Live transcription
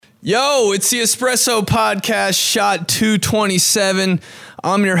Yo, it's the Espresso Podcast, shot 227.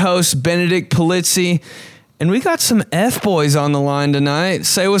 I'm your host, Benedict Polizzi, and we got some FBOYs on the line tonight.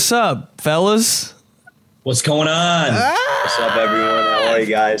 Say what's up, fellas. What's going on? What's up, everyone? How are you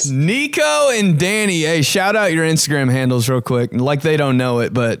guys? Niko and Danny. Hey, shout out your Instagram handles real quick. Like they don't know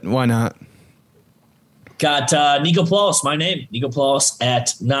it, but why not? Got Niko Plus, my name. Niko Plus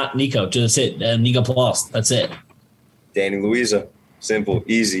at not Niko. Just it. Niko Plus. That's it. Danny Louisa. Simple,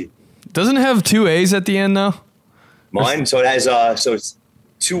 easy. Doesn't it have two A's at the end, though? Mine, so it has so it's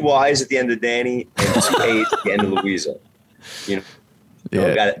two Y's at the end of Danny and two A's at the end of Louisa. You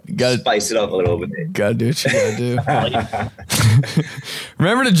know, gotta spice it up a little bit. Gotta do what you gotta do.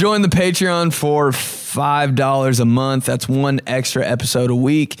 Remember to join the Patreon for $5 a month. That's one extra episode a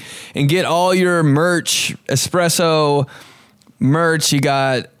week. And get all your merch, Espresso merch. You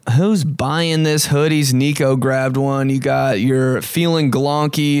got who's buying this? Hoodies. Niko grabbed one. You got your Feeling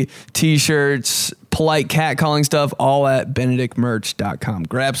Glonky t-shirts, polite catcalling stuff, all at benedictmerch.com.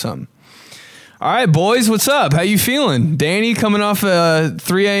 Grab some. All right, boys, what's up? How you feeling? Danny coming off a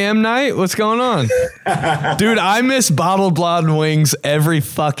 3 a.m. night? What's going on? Dude, I miss bottled blonde wings every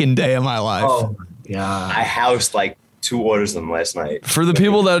fucking day of my life. Oh, yeah. I housed like 2 orders of them last night. For the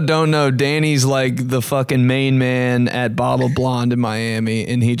people that don't know, Danny's like the fucking main man at Bottled Blonde in Miami,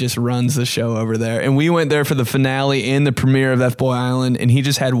 and he just runs the show over there. And we went there for the finale and the premiere of FBOY Island, and he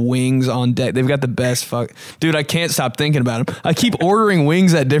just had wings on deck. They've got the best Dude, I can't stop thinking about them. I keep ordering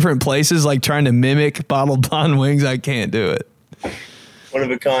wings at different places, like trying to mimic Bottled Blonde wings. I can't do it. One of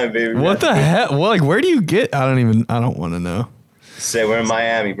a kind, baby. What the hell? Well, like, where do you get? I don't want to know. Say we're in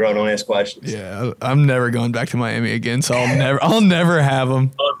Miami, bro. Don't ask questions. Yeah, I'm never going back to Miami again, so I'll never have them.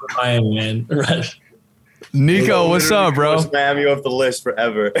 Miami, man. Right. Niko, what's up, bro? Miami off the list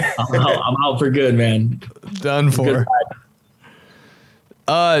forever. I'm out for good, man. Done for.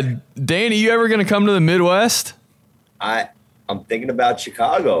 Danny, you ever gonna come to the Midwest? I'm thinking about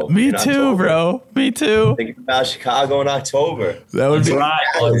Chicago. Me too, bro. Me too. I'm thinking about Chicago in October. That would be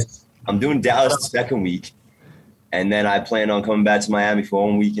right. I'm doing Dallas the second week. And then I plan on coming back to Miami for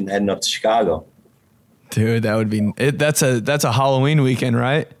 1 week and heading up to Chicago. Dude, that would be it. That's a Halloween weekend,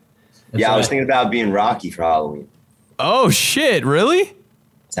 right? That's right. I was thinking about being Rocky for Halloween. Oh shit, really?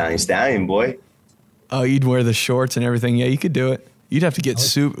 Italian Stallion, boy. Oh, you'd wear the shorts and everything. Yeah, you could do it. You'd have to get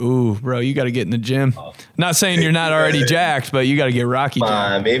soup. Ooh, bro, you got to get in the gym. Not saying you're not already jacked, but you got to get Rocky. Come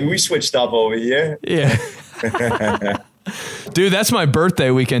on, baby, we switched up over here. Yeah. Dude, that's my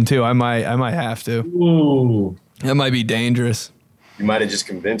birthday weekend too. I might have to. Ooh. That might be dangerous. You might have just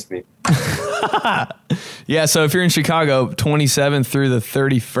convinced me. Yeah, so if you're in Chicago, 27th through the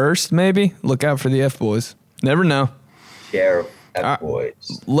 31st, maybe, look out for the FBOYs. Never know. Share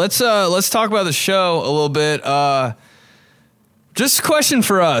FBOYs. Let's talk about the show a little bit. Just a question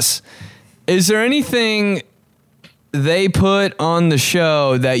for us. Is there anything they put on the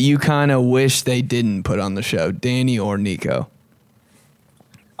show that you kind of wish they didn't put on the show, Danny or Niko?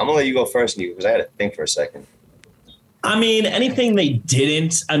 I'm going to let you go first, Niko, because I had to think for a second. I mean, anything they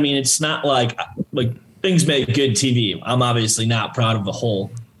didn't. I mean, it's not like things make good TV. I'm obviously not proud of the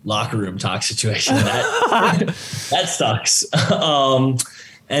whole locker room talk situation. That sucks.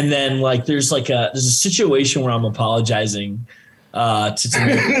 And then like there's a situation where I'm apologizing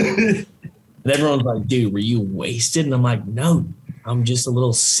to and everyone's like, dude, were you wasted? And I'm like, no, I'm just a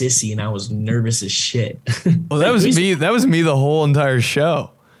little sissy and I was nervous as shit. Well, that was me. That was me the whole entire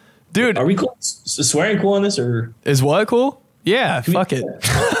show. Dude, are we cool? Is swearing cool on this or is what cool? Yeah, fuck it.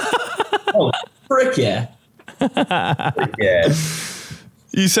 Oh, frick yeah. Yeah.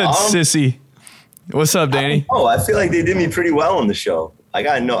 You said sissy. What's up, Danny? Oh, I feel like they did me pretty well on the show. I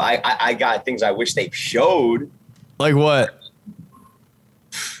got things I wish they showed. Like what?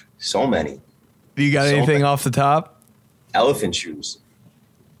 So many. You got anything off the top? Elephant shoes.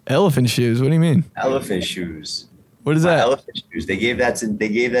 Elephant shoes? What do you mean? Elephant shoes. What is that? Elephant shoes. They gave that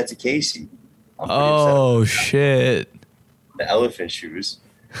to Casey. Oh shit! The elephant shoes,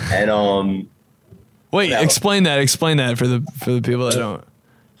 and Wait, explain that. Explain that for the people that don't.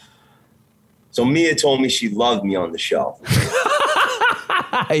 So Mia told me she loved me on the show.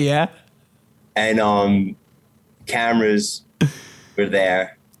 Yeah. And cameras were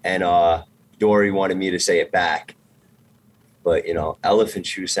there, and Dory wanted me to say it back, but elephant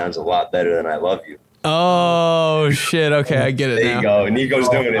shoe sounds a lot better than I love you. Oh shit! Okay, I get it now. There you go. Niko's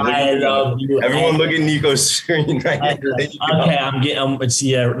doing it. I love you. Everyone, look at Niko's screen right now. Okay, I'm getting.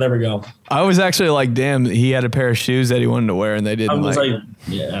 Yeah, there we go. I was actually like, damn, he had a pair of shoes that he wanted to wear, and they didn't. I was like,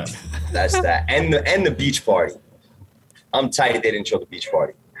 yeah, that's that. And the beach party. I'm tight they didn't show the beach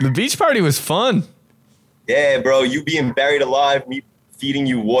party. The beach party was fun. Yeah, bro. You being buried alive, me feeding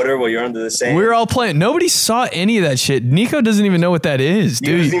you water while you're under the sand. We were all playing. Nobody saw any of that shit. Niko doesn't even know what that is,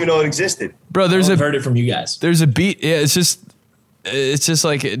 dude. He doesn't even know it existed. Bro, I've heard it from you guys. There's a beat. Yeah, it's just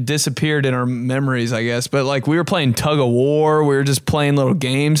like it disappeared in our memories, I guess. But like we were playing tug of war. We were just playing little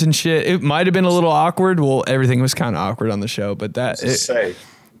games and shit. It might have been a little awkward. Well, everything was kind of awkward on the show, but that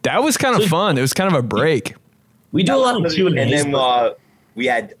was kind of fun. It was kind of a break. We do a lot of Q&As. And then we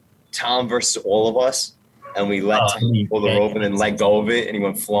had Tom versus all of us. And we let Tom pull the rope and then let go of it, and he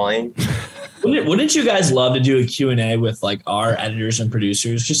went flying. Wouldn't you guys love to do a Q&A with like our editors and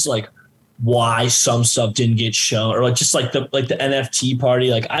producers, just like why some stuff didn't get shown, or like just like the NFT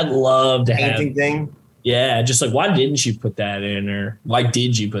party? Like I'd love to have thing. Yeah, just like why didn't you put that in, or why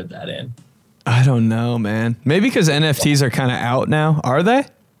did you put that in? I don't know, man. Maybe because NFTs are kind of out now. Are they?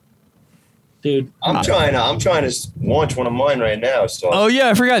 Dude, I'm trying to launch one of mine right now. So. Oh yeah,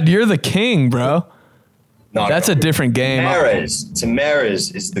 I forgot. You're the king, bro. No, that's a different game.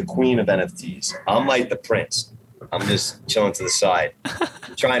 Tamara's is the queen of NFTs. I'm like the prince. I'm just chilling to the side.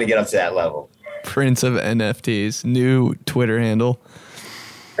 I'm trying to get up to that level. Prince of NFTs. New Twitter handle.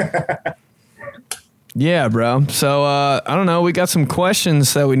 Yeah, bro. So I don't know. We got some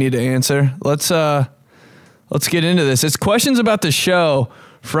questions that we need to answer. Let's get into this. It's questions about the show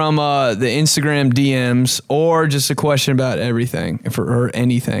from the Instagram DMs, or just a question about everything or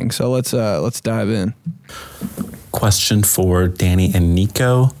anything. So let's dive in. Question for Danny and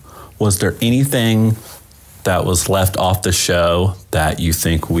Niko. Was there anything that was left off the show that you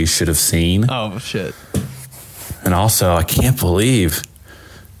think we should have seen? Oh, shit. And also, I can't believe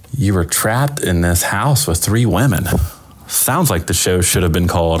you were trapped in this house with 3 women. Sounds like the show should have been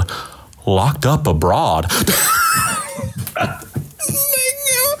called Locked Up Abroad.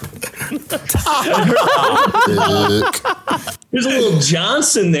 There's a little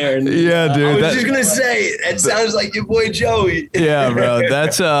Johnson there. Yeah, dude. I was just gonna say it sounds like your boy Joey. Yeah, bro.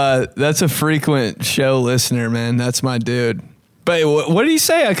 That's a frequent show listener, man. That's my dude. But what did he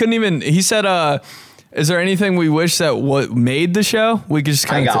say? I couldn't even. He said, "Is there anything we wish that what made the show? We could just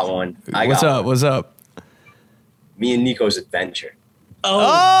kind of." I got one. What's up? Me and Niko's adventure.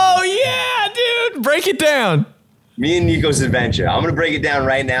 Oh yeah, dude. Break it down. Me and Niko's adventure. I'm gonna break it down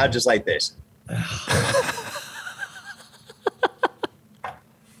right now, just like this.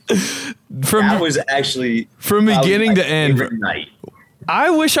 That was actually from beginning to end. Night.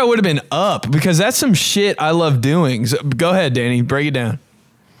 I wish I would have been up because that's some shit I love doing. So, go ahead, Danny. Break it down.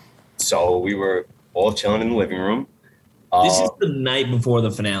 So we were all chilling in the living room. This is the night before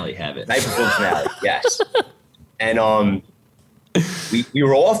the finale. Have it. Night before the finale. Yes. And we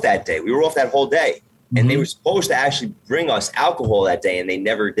were off that day. We were off that whole day. And they were supposed to actually bring us alcohol that day, and they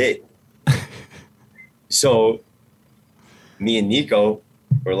never did. So me and Niko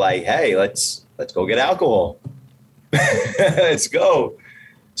were like, hey, let's go get alcohol. Let's go.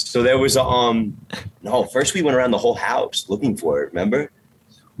 So there was first we went around the whole house looking for it, remember?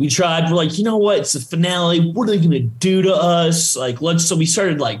 We tried, we're like, you know what? It's the finale. What are they gonna do to us? So we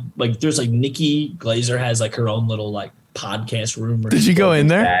started like there's like Nikki Glazer has like her own little like podcast room. Did you go in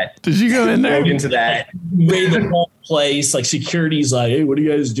there? Did you go in there? Broke into that. We raided the whole place. Like security's like, hey, what are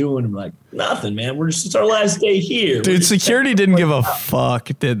you guys doing? I'm like, nothing, man. It's our last day here. Dude, security didn't give a fuck,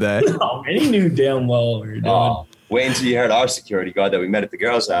 did they? No, man, he knew damn well what we were doing. Wait until you heard our security guard that we met at the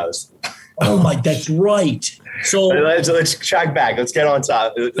girl's house. Oh my, that's right. So let's track back. Let's get on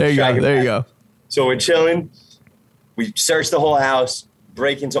top. There you go. So we're chilling. We search the whole house.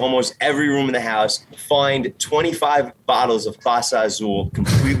 Break into almost every room in the house, find 25 bottles of Casa Azul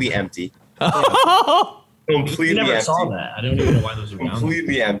completely empty. Completely never empty. saw that. I don't even know why those are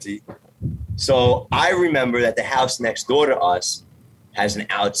completely empty. So I remember that the house next door to us has an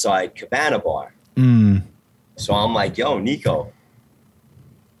outside cabana bar. So I'm like, yo, Niko,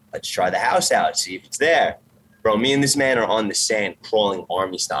 let's try the house out, see if it's there. Bro, me and this man are on the sand crawling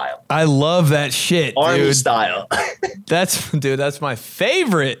army style. I love that shit, Army style. That's my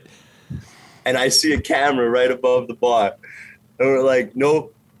favorite. And I see a camera right above the bar. And we're like,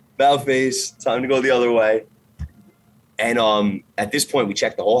 nope, bow face, time to go the other way. And at this point, we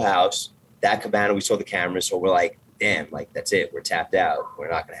checked the whole house. That cabana, we saw the camera. So we're like, damn, like, that's it. We're tapped out.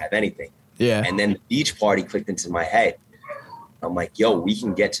 We're not going to have anything. Yeah. And then the beach party clicked into my head. I'm like, yo, we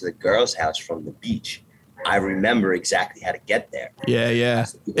can get to the girl's house from the beach. I remember exactly how to get there. Yeah.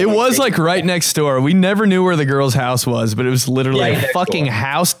 It was like right next door. We never knew where the girl's house was, but it was literally a fucking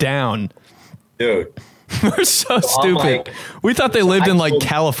house down. Dude. We're so stupid. We thought they lived in like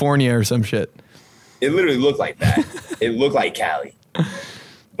California or some shit. It literally looked like that. It looked like Cali.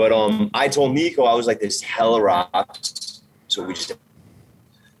 But I told Niko, I was like, this hella rocks. So we just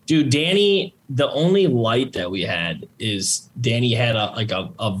Dude, Danny, the only light that we had is Danny had a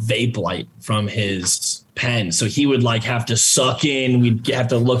vape light from his pen. So he would like have to suck in. We'd have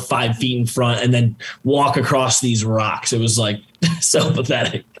to look 5 feet in front and then walk across these rocks. It was like so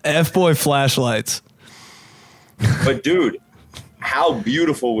pathetic. FBOY flashlights. But dude, how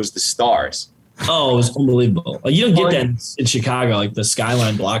beautiful was the stars? Oh, it was unbelievable. Like, you don't get that in Chicago. Like the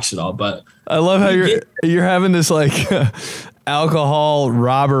skyline blocks it all. But I love how you're having this like alcohol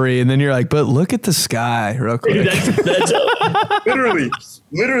robbery, and then you're like, but look at the sky real quick. Dude, that's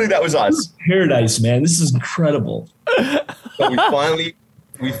literally that was us. Paradise, man. This is incredible. But we finally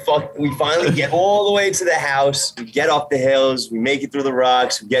get all the way to the house. We get off the hills. We make it through the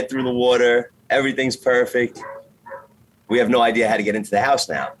rocks. We get through the water. Everything's perfect. We have no idea how to get into the house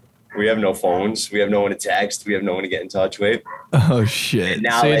now. We have no phones. We have no one to text. We have no one to get in touch with. Oh shit!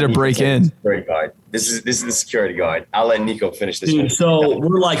 Now so you had to break in. Security guard. This is the security guard. I'll let Niko finish this. Dude, so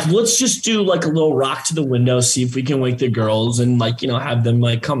we're like, let's just do like a little rock to the window, see if we can wake the girls, and like, have them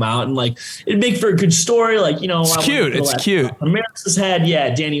like come out, and like it'd make for a good story. Like, it's cute. It's cute. America's had,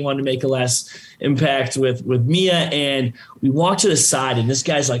 Danny wanted to make a last impact with Mia, and we walk to the side, and this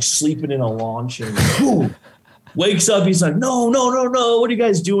guy's like sleeping in a lawn chair. Wakes up, he's like, no, what are you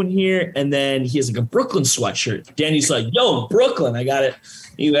guys doing here? And then he has like a Brooklyn sweatshirt. Danny's like, yo, Brooklyn, I got it.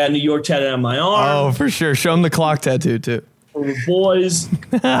 You had New York tatted on my arm. Oh, for sure. Show him the clock tattoo too. For the boys.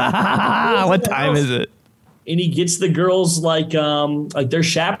 What time is it? And he gets the girls like their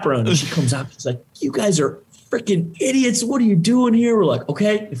chaperone. And she comes out, she's like, you guys are freaking idiots. What are you doing here? We're like,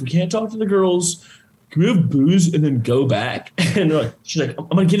 okay, if we can't talk to the girls, can we have booze and then go back? And like, she's like, I'm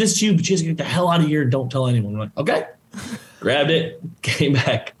going to give this to you, but you guys get the hell out of here. Don't tell anyone. I'm like, okay. Grabbed it, came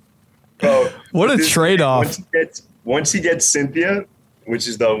back. Bro, what a trade-off. Once he gets Cynthia, which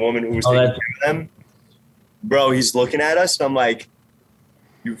is the woman who was taking care of them, bro, he's looking at us, and I'm like,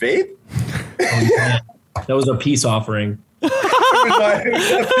 you vape? That was a peace offering.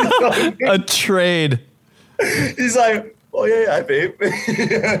 A trade. He's like, oh yeah, I vape.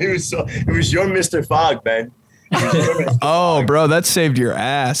 It was your Mr. Fogg, man. Oh, bro, that saved your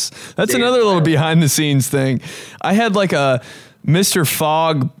ass. That's another little behind the scenes thing. I had like a Mr.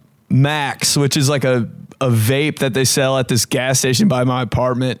 Fogg Max, which is like a vape that they sell at this gas station by my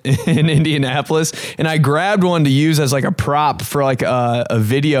apartment in Indianapolis. And I grabbed one to use as like a prop for like a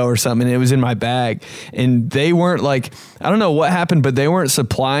video or something. And it was in my bag. And they weren't like, I don't know what happened, but they weren't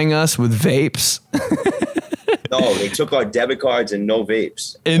supplying us with vapes. No, they took our debit cards and no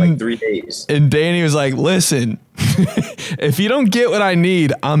vapes in like 3 days. And Danny was like, listen, if you don't get what I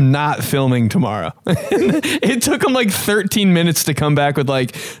need, I'm not filming tomorrow. It took him like 13 minutes to come back with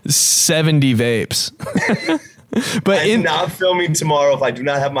like 70 vapes. But I'm not filming tomorrow if I do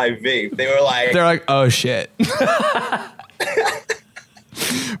not have my vape. They're like, oh shit.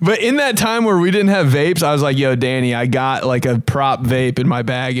 But in that time where we didn't have vapes, I was like, yo, Danny, I got like a prop vape in my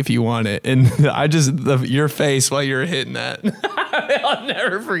bag if you want it. And your face while you were hitting that. I'll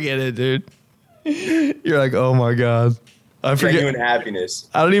never forget it, dude. You're like, oh my God. I forget. Genuine happiness.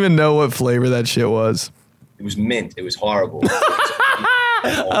 I don't even know what flavor that shit was. It was mint. It was horrible.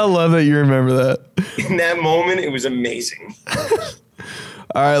 I love that you remember that. In that moment, it was amazing.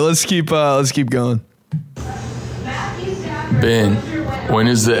 All right, let's keep going. Ben, when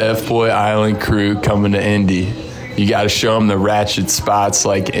is the FBOY Island crew coming to Indy? You got to show them the ratchet spots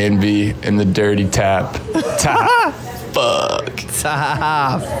like Envy and the Dirty Tap. Fuck.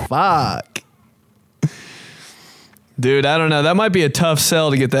 Dude, I don't know. That might be a tough sell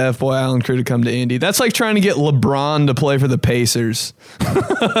to get the FBOY Island crew to come to Indy. That's like trying to get LeBron to play for the Pacers.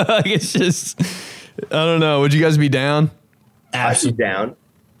 Like, it's just, I don't know. Would you guys be down? Absolutely down.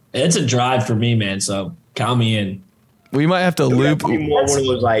 It's a drive for me, man. So count me in. We might have to loop. More one of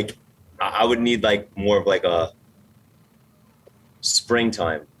those, like, I would need like more of like a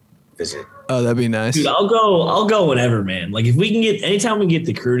springtime visit. Oh, that'd be nice. Dude, I'll go whenever, man. Like if we can anytime we get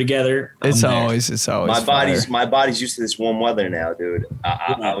the crew together, it's always my body's used to this warm weather now, dude.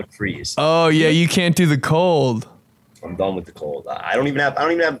 I would freeze. Oh yeah, you can't do the cold. I'm done with the cold. I don't even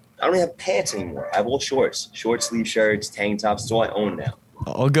have pants anymore. I have all short sleeve shirts, tank tops. It's all I own now.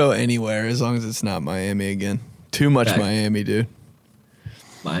 I'll go anywhere as long as it's not Miami again. Too much Miami, dude.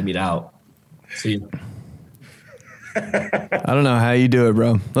 Miami'd out. See. I don't know how you do it,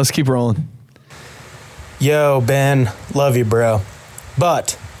 bro. Let's keep rolling. Yo, Ben, love you, bro.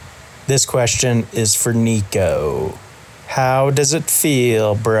 But this question is for Niko. How does it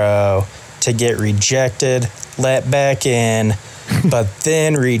feel, bro, to get rejected, let back in, but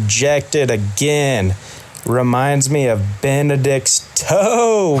then rejected again? Reminds me of Benedict's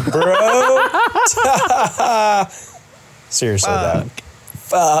toe, bro. Seriously, though.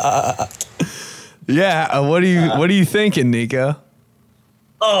 Yeah. What are you thinking, Niko?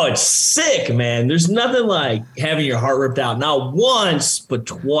 Oh, it's sick, man. There's nothing like having your heart ripped out, not once, but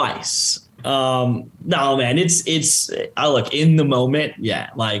twice. No, man, I look in the moment.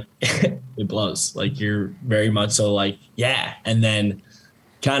 Yeah. Like it blows. Like you're very much so like, yeah. And then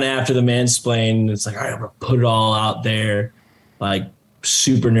kind of after the mansplain, it's like, all right, I'm going to put it all out there. Like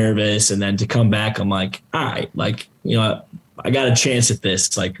super nervous. And then to come back, I'm like, all right, like, you know, I got a chance at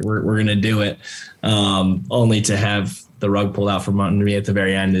this. Like we're going to do it. Only to have the rug pulled out from under me at the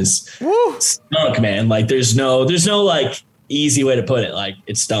very end is stunk, man. Like there's no like easy way to put it. Like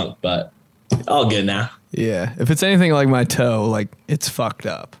it stunk, but all good now. Yeah. If it's anything like my toe, like it's fucked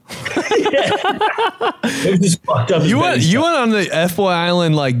up. It was just fucked up. You went on the FBOY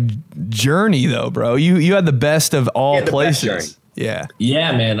Island like journey though, bro. You had the best of all places. Yeah.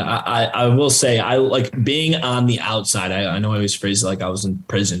 Yeah, man. I will say I like being on the outside. I know I always phrase it like I was in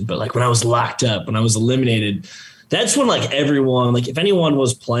prison, but like when I was locked up, when I was eliminated, that's when like everyone, like if anyone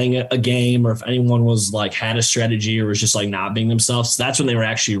was playing a game or if anyone was like had a strategy or was just like not being themselves, that's when they were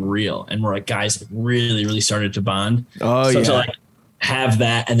actually real. And we're like guys like really, really started to bond. Oh, so yeah. to like have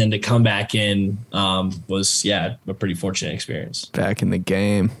that and then to come back in was, yeah, a pretty fortunate experience. Back in the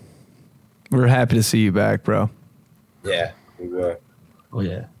game. We're happy to see you back, bro. Yeah, we were. Oh,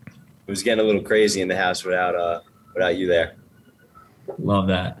 yeah. It was getting a little crazy in the house without you there. Love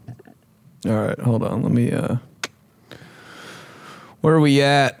that. All right, hold on. Let me where are we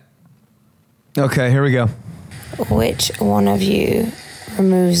at? Okay, here we go. Which one of you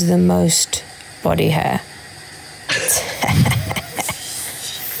removes the most body hair?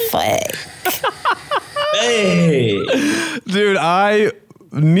 Fuck. Hey. Dude,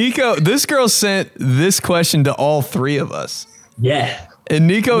 Niko, this girl sent this question to all three of us. Yeah. And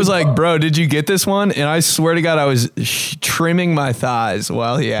Niko was like, bro, did you get this one? And I swear to God, I was trimming my thighs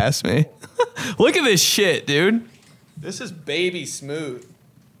while he asked me. Look at this shit, dude. This is baby smooth.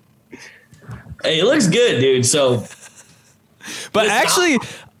 Hey, it looks good, dude. So, but actually,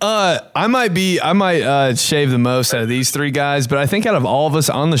 I might shave the most out of these three guys. But I think out of all of us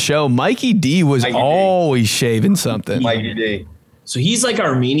on the show, Mikey D was always shaving something. Mikey D. So he's like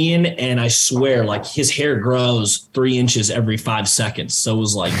Armenian, and I swear, like his hair grows 3 inches every 5 seconds. So it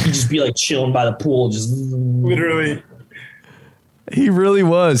was like he'd just be like chilling by the pool, just Literally. He really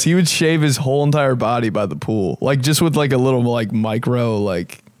was. He would shave his whole entire body by the pool, like just with like a little like micro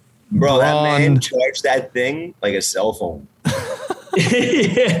like. Bro, brawn. that man charged that thing like a cell phone.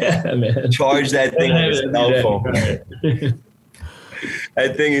 yeah, man. Charged that thing like a cell phone.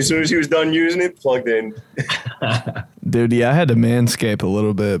 That thing, as soon as he was done using it, plugged in. Dude, yeah, I had to manscape a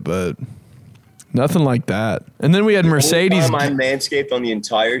little bit, but nothing like that. And then we had Mercedes. The only time I manscaped on the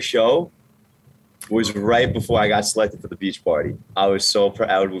entire show was right before I got selected for the beach party. I was so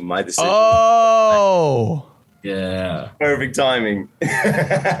proud with my decision. Oh. Yeah. Perfect timing.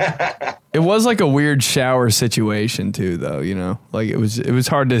 It was like a weird shower situation too, though, you know? Like it was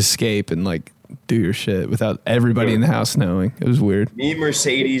hard to escape and like do your shit without everybody in the house knowing. It was weird. Me,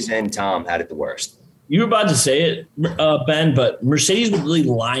 Mercedes, and Tom had it the worst. You were about to say it, Ben, but Mercedes would really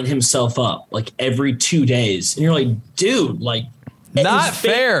line himself up like every 2 days. And you're like, dude, like. Not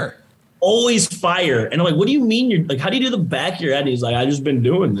fair. always fire. And I'm like, what do you mean? You're like, how do you do the back of your head? And he's like, I just been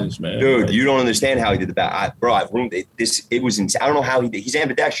doing this, man. Dude, like, you don't understand how he did the back. I've roomed it. It was insane. I don't know how he did. He's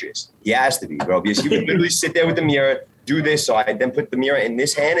ambidextrous. He has to be, bro, because he would literally sit there with the mirror, do this. So I then put the mirror in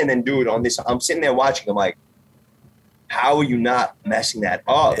this hand and then do it on this. I'm sitting there watching. I'm like, how are you not messing that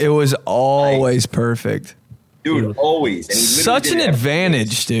up? It was always perfect. Dude, always. And he such an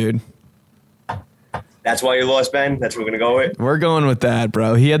advantage, dude. That's why you lost, Ben? That's what we're going to go with? We're going with that,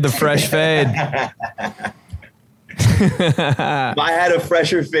 bro. He had the fresh fade. If I had a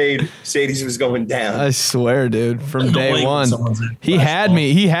fresher fade, Sadie's was going down. I swear, dude. From day one, he had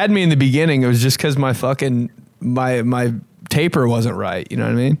me. He had me in the beginning. It was just because my fucking my taper wasn't right. You know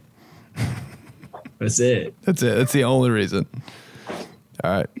what I mean? That's it. That's it. That's the only reason. All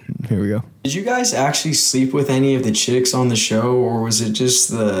right, here we go. Did you guys actually sleep with any of the chicks on the show, or was it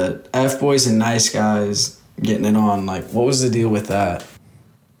just the F-boys and nice guys getting it on? Like, what was the deal with that?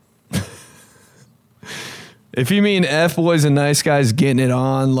 If you mean F-boys and nice guys getting it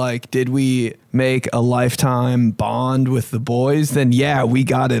on, like, did we make a lifetime bond with the boys? Then yeah, we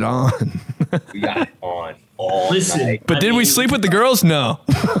got it on. We got it on all night. But did we sleep with the girls? No.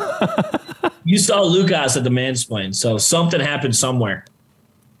 You saw Lucas at the mansplain, so something happened somewhere.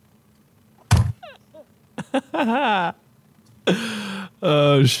 Oh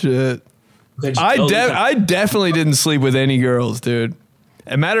shit! I definitely didn't sleep with any girls, dude.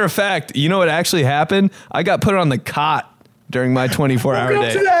 As a matter of fact, you know what actually happened? I got put on the cot during my 24-hour Wake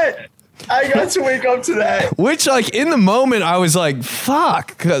up to day. that. I got to wake up to that. Which, like, in the moment, I was like,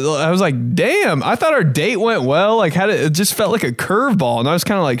 fuck. 'Cause I was like, damn, I thought our date went well. Like, it just felt like a curveball, and I was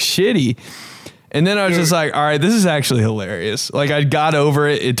kind of like shitty. And then I was just like, all right, this is actually hilarious. Like, I got over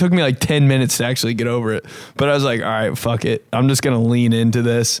it. It took me like 10 minutes to actually get over it. But I was like, all right, fuck it. I'm just going to lean into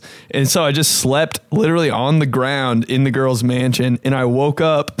this. And so I just slept literally on the ground in the girl's mansion. And I woke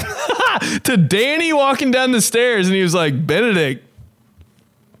up to Danny walking down the stairs. And he was like, Benedict,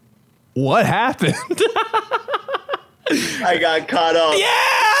 what happened? I got caught up. Yeah.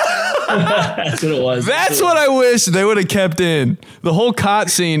 That's what it was. That's what I wish they would have kept in. The whole cot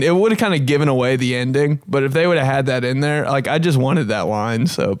scene, it would have kind of given away the ending. But if they would have had that in there, like, I just wanted that line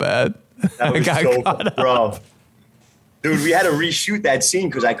so bad. That was so fun, bro. Dude, we had to reshoot that scene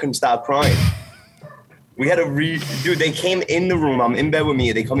because I couldn't stop crying. We had to dude, they came in the room. I'm in bed with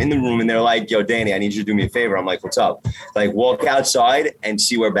me. They come in the room and they're like, yo, Danny, I need you to do me a favor. I'm like, what's up? Like, walk outside and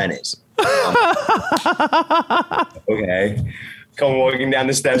see where Ben is. Okay. Come walking down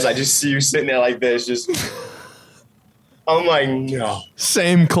the steps. I just see you sitting there like this. Just, I'm like, no.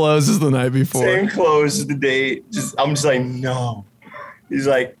 Same clothes as the night before. Same clothes as the day. I'm just like, no. He's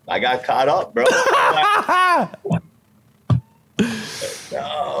like, I got caught up, bro.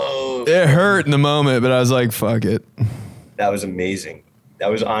 No. It hurt in the moment, but I was like, fuck it. That was amazing.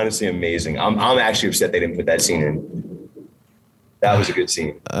 That was honestly amazing. I'm actually upset they didn't put that scene in. That was a good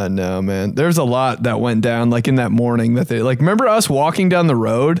scene. I know, man. There's a lot that went down, like, in that morning that they, like, remember us walking down the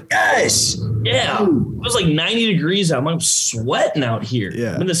road? Yes. Yeah. It was like 90 degrees out. I'm sweating out here.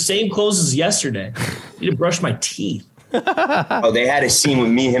 Yeah. I'm in the same clothes as yesterday. I need to brush my teeth. Oh, they had a scene with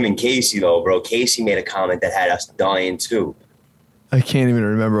me, him, and Casey, though, bro. Casey made a comment that had us dying, too. I can't even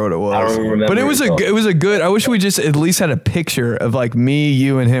remember what it was. I don't remember. But it was a good, I wish we just at least had a picture of, like, me,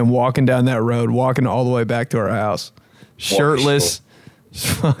 you, and him walking down that road, walking all the way back to our house. Shirtless.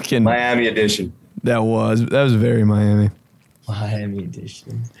 Fucking Miami edition. That was very Miami. Miami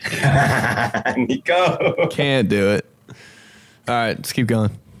edition. Niko. Can't do it. All right, let's keep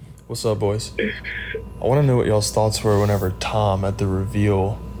going. What's up, boys? I want to know what y'all's thoughts were whenever Tom, at the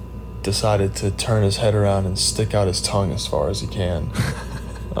reveal, decided to turn his head around and stick out his tongue as far as he can.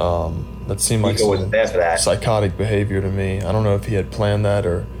 That seemed like Niko wasn't there for that. psychotic behavior to me. I don't know if he had planned that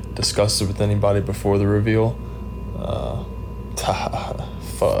or discussed it with anybody before the reveal. Fuck.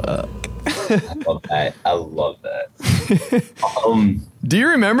 I love that. Do you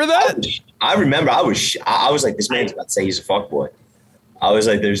remember that? I remember. I was like, this man's about to say he's a fuckboy. I was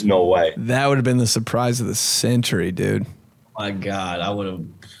like, there's no way. That would have been the surprise of the century, dude. My God, I would have.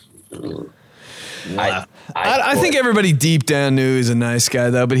 I think everybody deep down knew he was a nice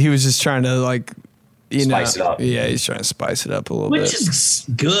guy, though, but he was just trying to, like, Spice it up. Yeah, he's trying to spice it up a little bit. Which is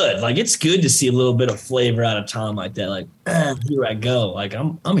good. Like, it's good to see a little bit of flavor out of Tom like that. Like, here I go. Like,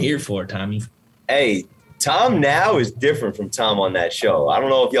 I'm here for it, Tommy. Hey, Tom now is different from Tom on that show. I don't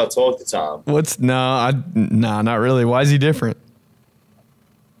know if y'all talked to Tom. Nah, not really. Why is he different?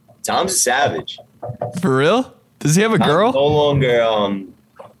 Tom's a savage. For real? Does he have a Tom's girl? no longer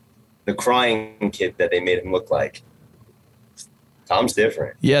the crying kid that they made him look like. Tom's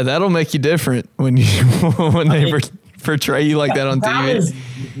different. Yeah, that'll make you different when they portray you like that on Tom TV. is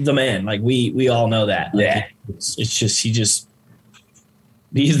the man. Like, we all know that. Like, Yeah. It's just he's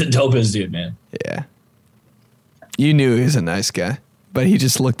the dopest dude, man. Yeah. You knew he was a nice guy, but he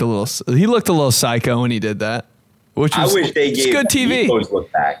just looked a little psycho when he did that. Which was, I wish they gave good TV. Niko's look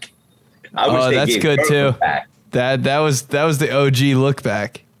back. I wish they that's gave good her too. look back. That was the OG look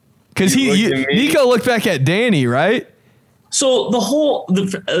back. Because You looked at me. Nico looked back at Danny, right? So the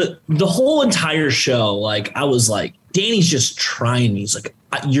whole entire show, like, I was like, Danny's just trying me. He's like,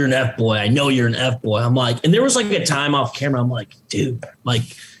 you're an F-boy. I know you're an F-boy. I'm like, and there was like a time off camera. I'm like, dude, like,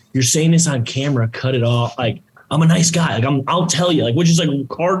 you're saying this on camera. Cut it off. Like, I'm a nice guy. Like, I'll tell you, like, which is like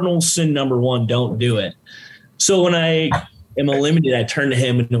cardinal sin number 1. Don't do it. So when I am eliminated, I turned to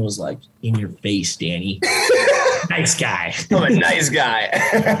him and it was like, in your face, Danny. Nice guy. I'm a nice guy.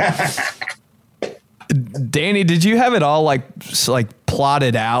 Danny, did you have it all like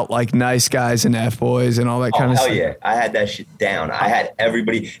plotted out, like nice guys and F-boys and all that kind of hell stuff? yeah. I had that shit down. I had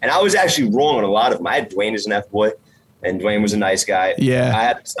everybody. And I was actually wrong on a lot of them. I had Dwayne as an F-boy, and Dwayne was a nice guy. Yeah. I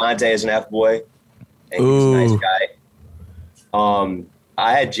had Sante as an F-boy, and he was a nice guy.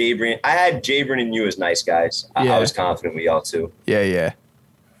 I had Jabrin and you as nice guys. Yeah. I was confident with y'all too. Yeah.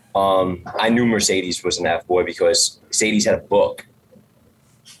 I knew Mercedes was an F-boy because Mercedes had a book,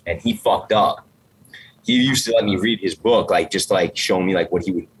 and he fucked up. He used to let me read his book, like just like show me like what he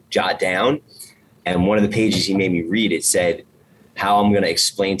would jot down. And one of the pages he made me read, it said how I'm gonna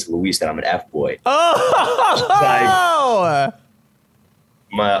explain to Luis that I'm an F-boy.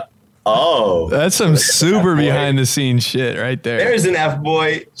 Oh, that's some super behind the scenes shit right there. There's an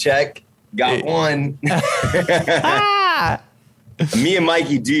F-boy. Check. Got one. Me and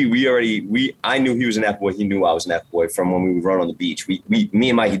Mikey D, I knew he was an F-boy. He knew I was an F-boy from when we would run on the beach. Me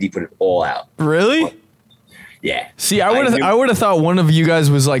and Mikey D put it all out. Really? Yeah. See, I would have thought one of you guys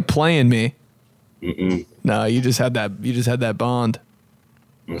was like playing me. Mm-mm. No, you just had that bond.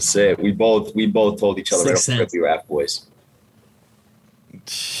 That's it. We both told each other right off the rip we were F-boys.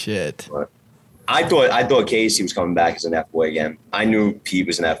 Shit. But I thought Casey was coming back as an F-boy again. I knew Pete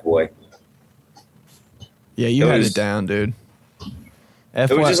was an F-boy. Yeah, you had it down, dude. It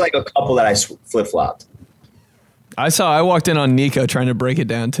was just like a couple that I flip-flopped. I walked in on Niko trying to break it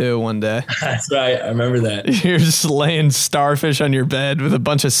down too one day. That's right. I remember that. You're just laying starfish on your bed with a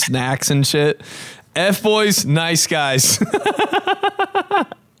bunch of snacks and shit. F-boys, nice guys.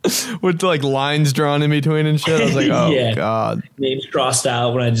 With like lines drawn in between and shit. I was like, oh God. Names crossed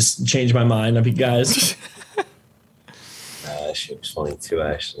out when I just changed my mind on you guys. That shit was funny too,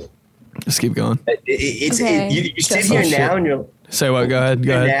 actually. Just keep going. You sit here now and you're... Say what? Go ahead.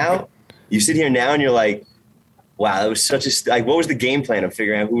 Now, you sit here now and you're like, wow, that was such a... Like, what was the game plan of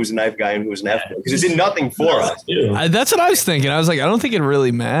figuring out who was a knife guy and who was an F-boy? Because it did nothing for us. That's what I was thinking. I was like, I don't think it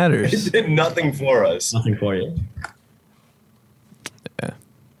really matters. It did nothing for us. Nothing for you. Yeah.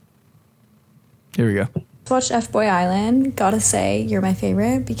 Here we go. Watched FBOY Island. Gotta say, you're my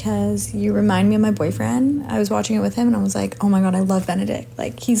favorite because you remind me of my boyfriend. I was watching it with him and I was like, oh my God, I love Benedict.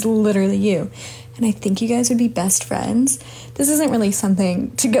 Like, he's literally you. And I think you guys would be best friends. This isn't really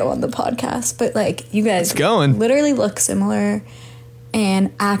something to go on the podcast, but like, you guys literally look similar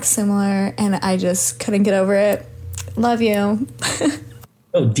and act similar, and I just couldn't get over it. Love you.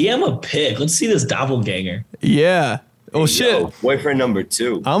 Oh, DM a pic. Let's see this doppelganger. Yeah. Oh, shit. Boyfriend number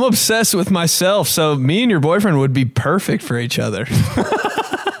 2. I'm obsessed with myself, so me and your boyfriend would be perfect for each other.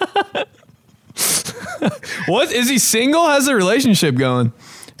 What? Is he single? How's the relationship going?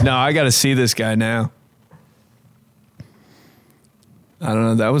 No, I got to see this guy now. I don't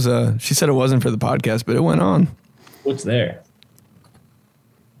know. That was she said it wasn't for the podcast, but it went on. What's there?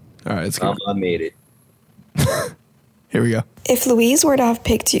 All right, let's go. I made it. Here we go. If Louise were to have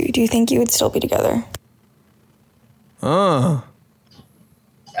picked you, do you think you would still be together? Oh.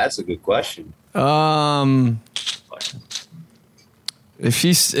 That's a good question. If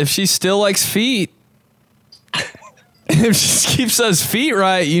she still likes feet, if she keeps those feet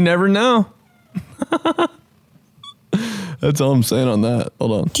right, you never know. That's all I'm saying on that.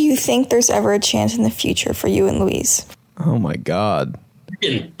 Hold on. Do you think there's ever a chance in the future for you and Louise? Oh my God.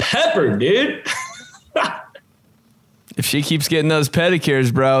 You're getting peppered, dude. If she keeps getting those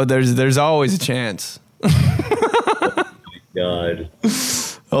pedicures, bro, there's always a chance. God.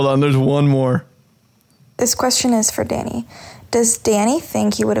 Hold on, there's one more. This question is for Danny. Does Danny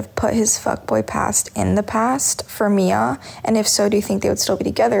think he would have put his fuckboy past in the past for Mia? And if so, do you think they would still be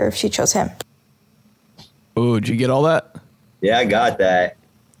together if she chose him? Oh, did you get all that? Yeah, I got that.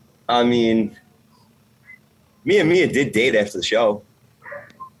 I mean, me and Mia did date after the show.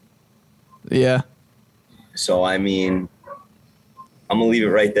 Yeah. So, I mean, I'm going to leave it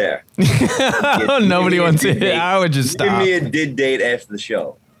right there. Nobody wants it. I would just stop. Me and Mia did date after the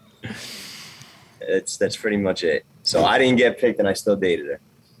show. That's pretty much it. So I didn't get picked and I still dated her.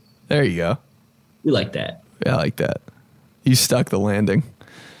 There you go. We like that. Yeah, I like that. You stuck the landing.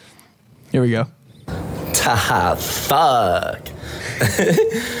 Here we go. Fuck.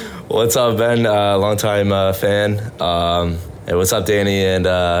 What's up, Ben? Long time fan. Hey, what's up, Danny and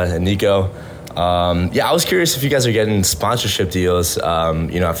Niko? Yeah, I was curious if you guys are getting sponsorship deals,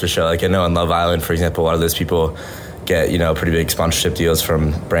 after the show. Like I know on Love Island, for example, a lot of those people get, pretty big sponsorship deals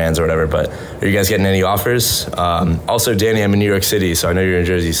from brands or whatever, but are you guys getting any offers? Also, Danny, I'm in New York City, so I know you're in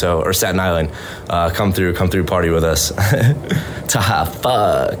Jersey, or Staten Island. Come through, party with us.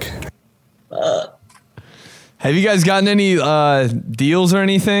 Fuck. Have you guys gotten any deals or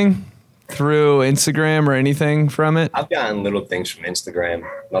anything through Instagram or anything from it? I've gotten little things from Instagram,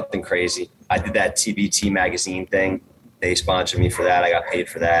 nothing crazy. I did that TBT magazine thing. They sponsored me for that. I got paid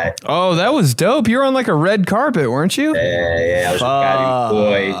for that. Oh, that was dope. You were on like a red carpet, weren't you? Yeah. I was with Patty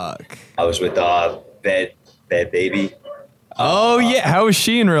Boy. I was with Bad Baby. Oh, yeah. How was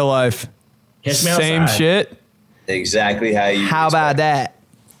she in real life? Same shit? Exactly how you... How about that?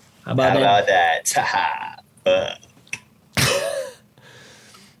 How about that?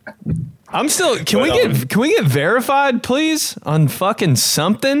 I'm still... Can we get verified, please, on fucking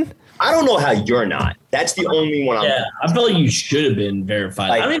something? I don't know how you're not. That's the only one. I feel like you should have been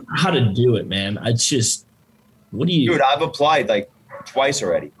verified. I don't even know how to do it, man. What do you? Dude, I've applied like twice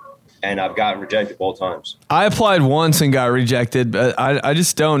already, and I've gotten rejected both times. I applied once and got rejected, but I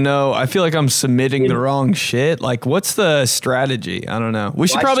just don't know. I feel like I'm submitting the wrong shit. Like, what's the strategy? I don't know. We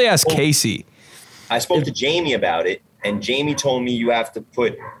should probably ask Casey. I spoke to Jamie about it, and Jamie told me you have to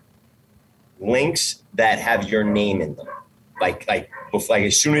put links that have your name in them. Like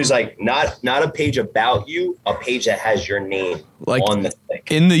as soon as not a page about you, a page that has your name like on the thing.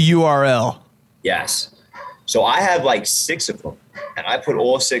 In the URL. Yes. So I have like 6 of them, and I put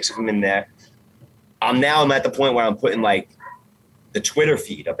all 6 of them in there. I'm at the point where I'm putting like the Twitter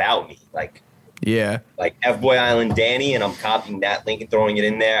feed about me, like FBOY Island Danny, and I'm copying that link and throwing it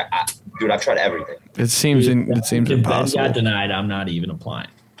in there. Dude, I've tried everything. It seems if impossible. Ben got denied, I'm not even applying.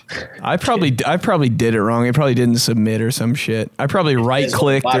 I probably did it wrong. I probably didn't submit or some shit. I probably right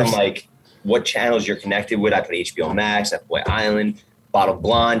clicked. Like what channels you're connected with. I put HBO Max, FBOY Island, Bottle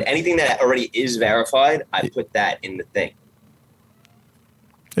Blonde, anything that already is verified. I put that in the thing.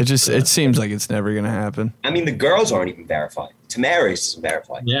 It seems like it's never gonna happen. I mean, the girls aren't even verified. Tamara's isn't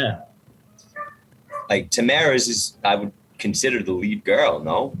verified. Yeah. Like Tamara's is, I would consider the lead girl.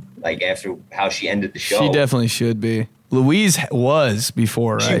 No, like after how she ended the show, she definitely should be. Louise was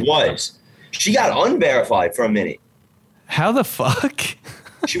before, right? She was. She got unverified for a minute. How the fuck?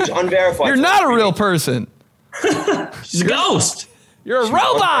 She was unverified. You're not a real person. She's a ghost. You're a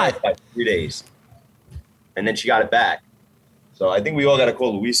robot. 3 days, and then she got it back. So I think we all got to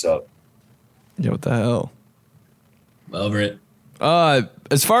call Louise up. Yeah, what the hell? Over it.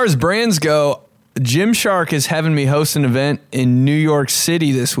 As far as brands go, Gymshark is having me host an event in New York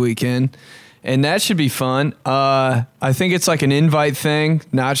City this weekend. And that should be fun. I think it's like an invite thing.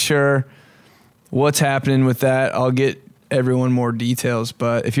 Not sure what's happening with that. I'll get everyone more details.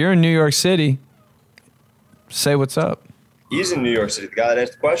 But if you're in New York City, say what's up. He's in New York City. The guy that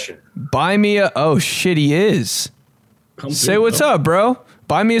asked the question. Buy me a... Oh, shit, he is. Say what's up, bro.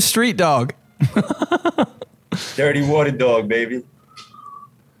 Buy me a street dog. Dirty water dog, baby.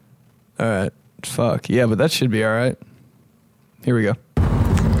 All right. Fuck. Yeah, but that should be all right. Here we go.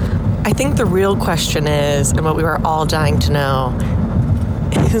 I think the real question is, and what we were all dying to know,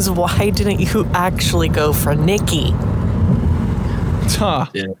 is why didn't you actually go for Nikki? Huh.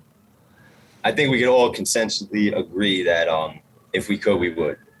 Yeah. I think we could all consensually agree that if we could, we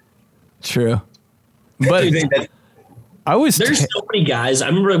would. True. But there's so many guys. I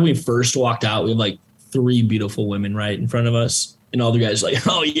remember when we first walked out, we had like 3 beautiful women right in front of us. And all the guys are like,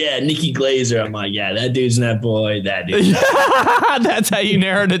 oh, yeah, Nikki Glazer. I'm like, yeah, that dude's that boy. That dude. That's how you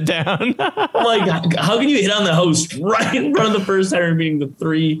narrowed it down. I'm like, how can you hit on the host right in front of the first time meeting the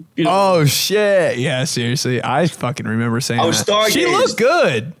 3 beautiful Oh, shit. Yeah, seriously. I fucking remember saying that. She looked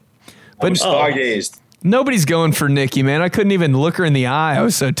good. But stargazed. Nobody's going for Nikki, man. I couldn't even look her in the eye. I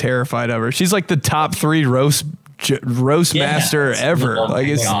was so terrified of her. She's like the top 3 roast master ever. Oh like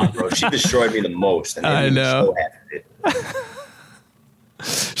it's God, bro. She destroyed me the most. And I know.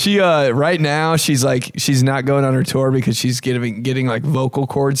 She right now she's not going on her tour because she's getting like vocal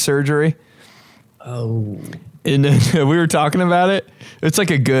cord surgery. Oh. And then we were talking about it. It's like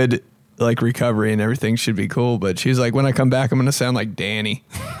a good like recovery and everything should be cool, but she's like, when I come back I'm gonna sound like Danny.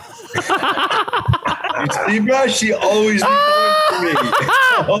 See, bro, she always be coming for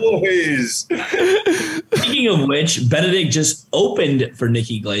me. Always. Speaking of which, Benedict just opened for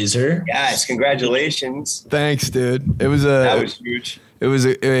Nikki Glazer. Yes, congratulations. Thanks, dude. That was huge. It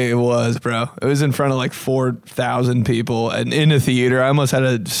was, bro. It was in front of like 4,000 people and in a theater. I almost had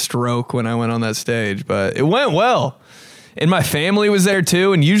a stroke when I went on that stage, but it went well. And my family was there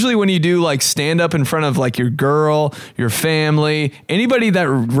too. And usually when you do like stand up in front of like your girl, your family, anybody that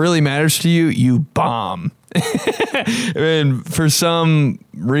really matters to you, you bomb. And for some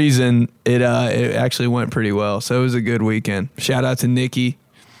reason, it actually went pretty well. So it was a good weekend. Shout out to Nikki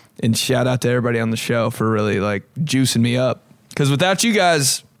and shout out to everybody on the show for really like juicing me up. Because without you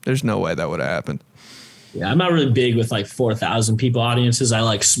guys, there's no way that would have happened. Yeah, I'm not really big with like 4,000 people audiences. I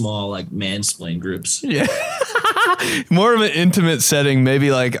like small, like mansplain groups. Yeah. More of an intimate setting,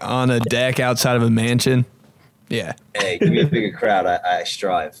 maybe like on a deck outside of a mansion. Yeah. Hey, give me a bigger crowd. I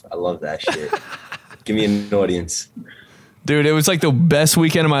strive. I love that shit. Give me an audience. Dude, it was like the best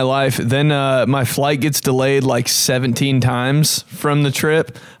weekend of my life. Then my flight gets delayed like 17 times from the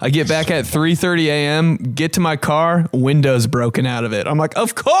trip. I get back at 3:30 a.m., get to my car, windows broken out of it. I'm like,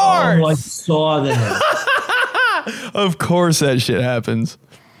 of course. Oh, I saw that. Of course that shit happens.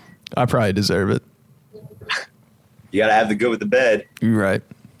 I probably deserve it. You got to have the good with the bad. You're right.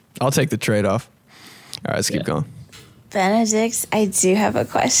 I'll take the trade-off. All right, let's keep going. Benedict, I do have a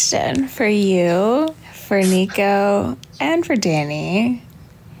question for you, for Niko, and for Danny,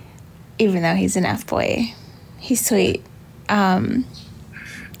 even though he's an F-boy He's sweet. Do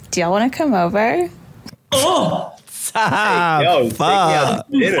y'all want to come over? Oh! Hey, yo, take me out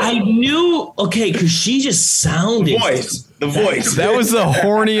to dinner. I knew, okay, because she just sounded. The voice. That was the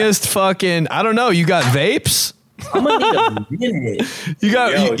horniest fucking, I don't know, you got vapes? I'm gonna need a minute. You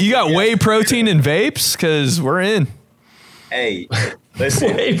got whey protein and vapes? Because we're in. Hey,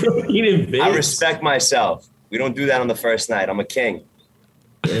 listen, Whey protein and vapes. I respect myself. We don't do that on the first night. I'm a king.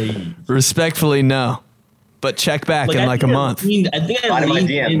 Hey. Respectfully, no. But check back in like a month. I think I Out of my leaned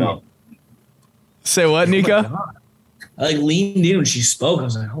DM, in. no. Say what, Niko? I like leaned in when she spoke. I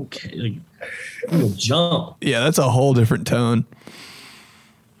was like, okay, like I'm gonna jump. Yeah, that's a whole different tone.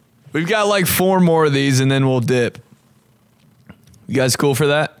 We've got like 4 more of these and then we'll dip. You guys cool for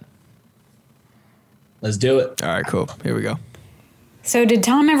that? Let's do it. All right, cool. Here we go. So did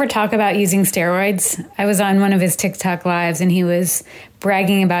Tom ever talk about using steroids? I was on one of his TikTok lives and he was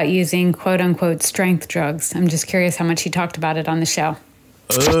bragging about using quote unquote strength drugs. I'm just curious how much he talked about it on the show.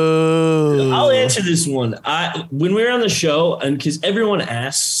 Oh. I'll answer this one. When we were on the show, and because everyone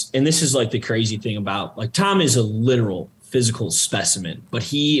asks, and this is like the crazy thing about, like, Tom is a literal physical specimen, but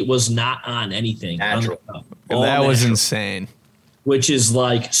he was not on anything. Natural. That was insane. Which is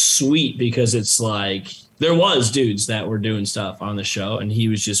like sweet because it's like there was dudes that were doing stuff on the show, and he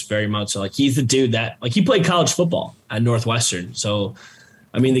was just very much like he's the dude that like he played college football at Northwestern. So,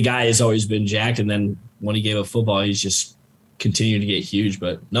 I mean, the guy has always been jacked, and then when he gave up football, he's just continued to get huge.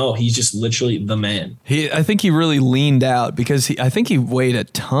 But no, he's just literally the man. I think he really leaned out because I think he weighed a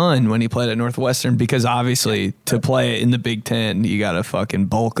ton when he played at Northwestern because obviously to play in the Big Ten, you got to fucking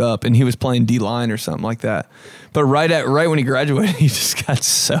bulk up. And he was playing D-line or something like that. But right when he graduated, he just got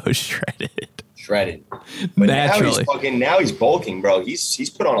so shredded. But Naturally. now he's bulking, bro. He's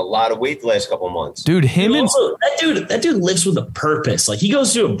put on a lot of weight the last couple of months. Dude, that dude lives with a purpose. Like he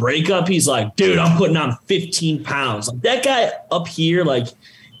goes through a breakup, he's like, dude, I'm putting on 15 pounds. Like that guy up here, like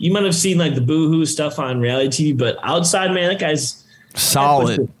you might have seen like the boohoo stuff on reality TV, but outside, man, that guy's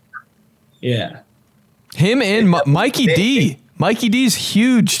solid. Yeah. Him and Mikey D. Mikey D's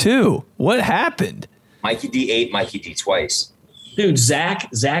huge too. What happened? Mikey D ate Mikey D twice. Dude, Zach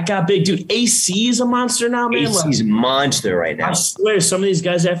got big. Dude, AC is a monster now, man. AC's a monster right now. I swear, some of these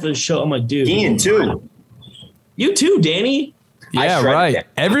guys after the show, I'm like, dude. Ian, too. You too, Danny. Yeah, right.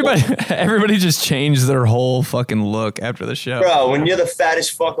 Everybody just changed their whole fucking look after the show. Bro, when you're the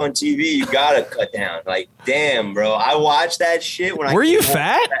fattest fuck on TV, you gotta cut down. Like, damn, bro. I watched that shit when Were you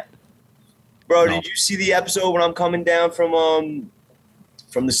fat? Bro, no. Did you see the episode when I'm coming down from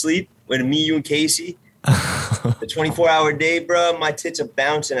the sleep with me, you, and Casey? The 24-hour day, bro, my tits are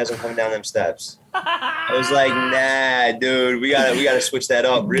bouncing as I'm coming down them steps. I was like, nah, dude, we gotta switch that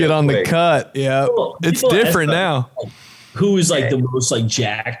up. Get on quick. The cut, yeah. It's different now. Who is like the most like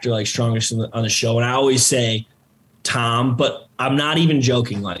jacked or like strongest on the show? And I always say Tom, but I'm not even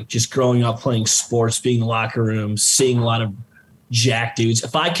joking. Like just growing up playing sports, being in the locker room, seeing a lot of jacked dudes.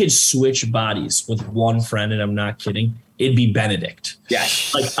 If I could switch bodies with one friend, and I'm not kidding, it'd be Benedict.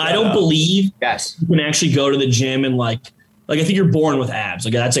 Yes. Like I don't believe you can actually go to the gym and like I think you're born with abs.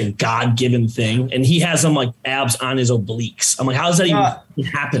 Like that's a God-given thing. And he has some like abs on his obliques. I'm like, how does that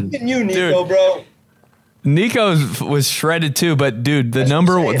even happen? You, Niko, bro. Niko was shredded too, but dude, the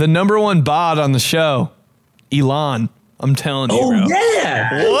number one bod on the show, Elon. I'm telling you, bro.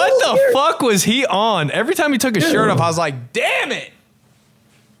 Yeah. What the fuck was he on? Every time he took his shirt off, I was like, damn it.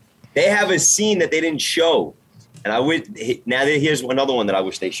 They have a scene that they didn't show. And I wish here's another one that I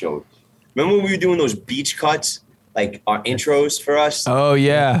wish they showed. Remember when we were doing those beach cuts, like our intros for us? Oh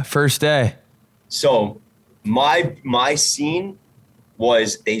yeah, first day. So my scene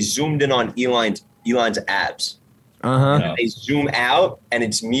was they zoomed in on Elon's abs. Uh-huh. They zoom out and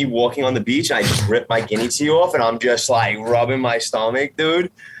it's me walking on the beach. And I just rip my guinea tea off and I'm just like rubbing my stomach,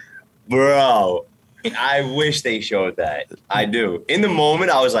 dude. Bro, I wish they showed that. I do. In the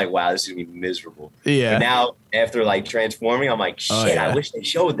moment, I was like, wow, this is going to be miserable. Yeah. But now, after like transforming, I'm like, shit, I wish they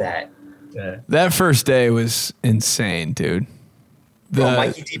showed that. Yeah. That first day was insane, dude. Bro,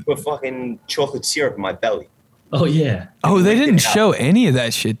 Mikey D put fucking chocolate syrup in my belly. Oh, yeah. Oh, they didn't show any of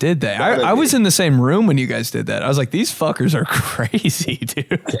that shit, did they? I was in the same room when you guys did that. I was like, these fuckers are crazy,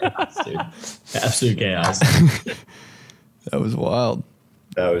 dude. Chaos, dude. Absolute chaos. That was wild.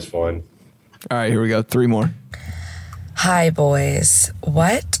 That was fun. All right, here we go. 3 more. Hi, boys.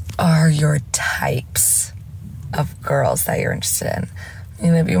 What are your types of girls that you're interested in? I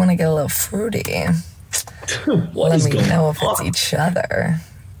mean, if you want to get a little fruity, let me know if it's each other.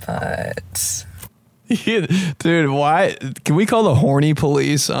 But... Dude, why can we call the horny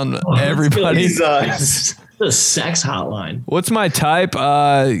police on everybody? The sex hotline. What's my type?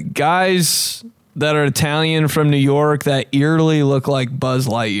 Guys that are Italian from New York that eerily look like Buzz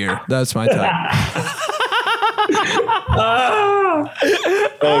Lightyear. That's my type.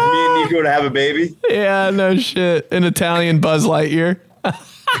 If me and Niko to have a baby? Yeah, no shit. An Italian Buzz Lightyear.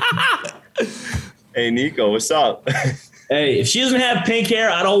 Hey, Niko, what's up? Hey, if she doesn't have pink hair,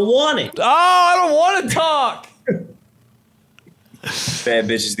 I don't want it. Oh, I don't want to talk. Bad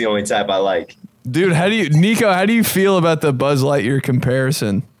bitch is the only type I like. Dude, Niko, how do you feel about the Buzz Lightyear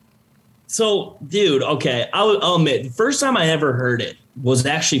comparison? So, dude, okay, I'll admit, the first time I ever heard it was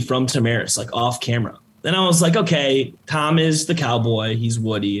actually from Tamaris, like off camera. Then I was like, okay, Tom is the cowboy, he's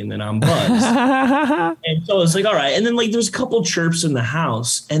Woody, and then I'm Buzz. And so it's like, all right. And then like there's a couple chirps in the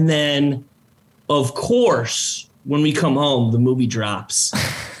house. And then, of course, when we come home, the movie drops.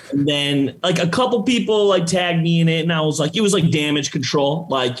 And then like a couple people like tagged me in it, and I was like, it was like Damage Control.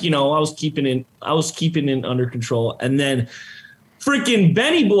 Like, I was keeping it under control. And then freaking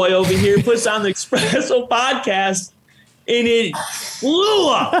Benny Boy over here puts on the Espresso podcast. And it blew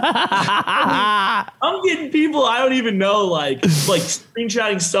up. I'm getting people I don't even know, like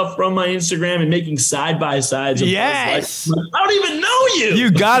screenshotting stuff from my Instagram and making side by sides. Yes, I don't even know you.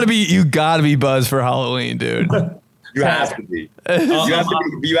 You gotta be Buzz for Halloween, dude. You have to be.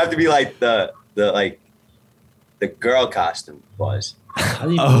 You have to be like the girl costume Buzz.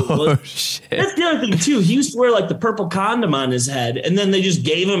 Shit. That's the other thing too. He used to wear like the purple condom on his head, and then they just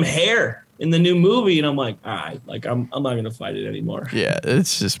gave him hair in the new movie, and I'm like, all right, like I'm not gonna fight it anymore. Yeah,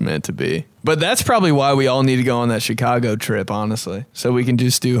 it's just meant to be. But that's probably why we all need to go on that Chicago trip, honestly, so we can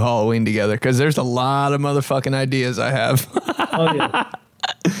just do Halloween together. Because there's a lot of motherfucking ideas I have. Oh yeah.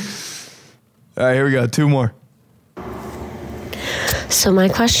 All right, here we go. 2 more. So my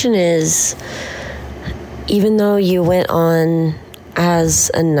question is, even though you went on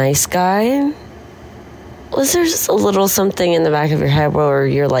as a nice guy, was there just a little something in the back of your head where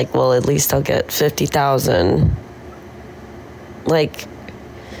you're like, well, at least I'll get 50,000? Like,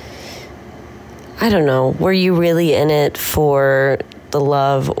 I don't know. Were you really in it for the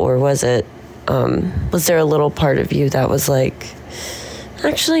love, or was there a little part of you that was like,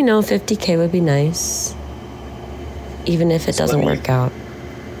 actually, no, 50K would be nice, even if it doesn't work out?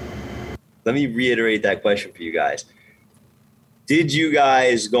 Let me reiterate that question for you guys. Did you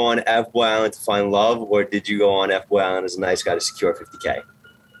guys go on FBOY Island to find love, or did you go on FBOY Island as a nice guy to secure 50K?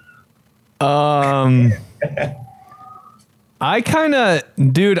 I kind of,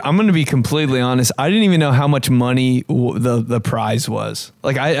 dude, I'm going to be completely honest. I didn't even know how much money the prize was.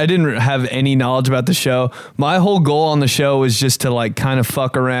 Like, I didn't have any knowledge about the show. My whole goal on the show was just to like kind of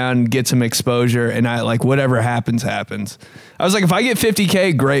fuck around, get some exposure, and I like whatever happens, happens. I was like, if I get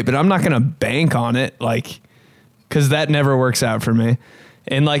 50K, great, but I'm not going to bank on it. Like, because that never works out for me.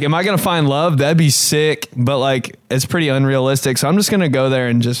 And like, am I going to find love? That'd be sick, but like, it's pretty unrealistic. So I'm just going to go there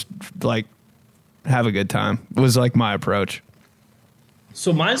and just like have a good time. It was like my approach.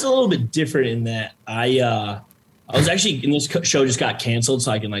 So mine's a little bit different in that I was actually in this show just got canceled,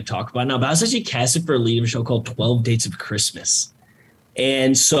 so I can like talk about it now. But I was actually casted for a lead of a show called 12 Dates of Christmas,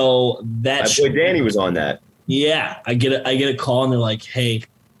 and so that my boy Danny was on that. Yeah, I get a call, and they're like, "Hey,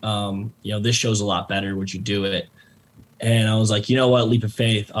 this show's a lot better. Would you do it?" And I was like, you know what, leap of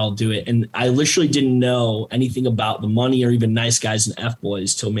faith, I'll do it. And I literally didn't know anything about the money or even nice guys and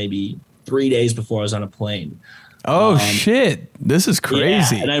F-boys till maybe 3 days before I was on a plane. Oh, shit. This is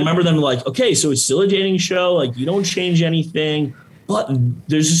crazy. Yeah. And I remember them like, okay, so it's still a dating show. Like, you don't change anything, but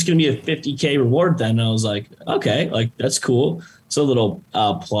there's just going to be a 50K reward then. And I was like, okay, like, that's cool. It's a little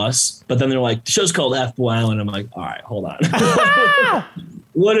plus. But then they're like, the show's called FBOY Island. I'm like, all right, hold on.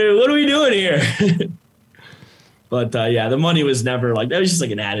 What are we doing here? But the money was never like, that was just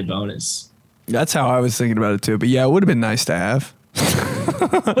like an added bonus. That's how I was thinking about it too. But yeah, it would have been nice to have.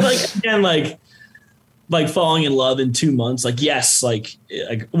 But like, again, like falling in love in 2 months, like, yes, like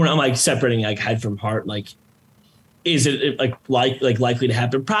when I'm like separating like head from heart, like, is it like likely to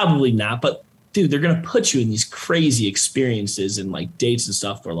happen? Probably not. But dude, they're going to put you in these crazy experiences and like dates and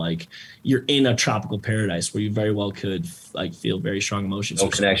stuff where like you're in a tropical paradise where you very well could like feel very strong emotions. No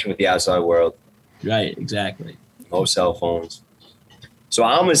connection with the outside world. Right. Exactly. No cell phones. So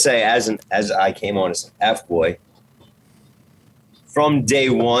I'm gonna say, as I came on as an F-boy, from day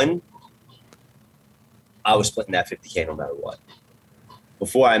one, I was splitting that 50K no matter what.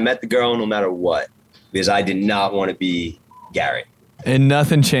 Before I met the girl, no matter what, because I did not want to be Garrett. And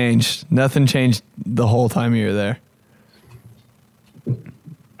nothing changed. Nothing changed the whole time you were there.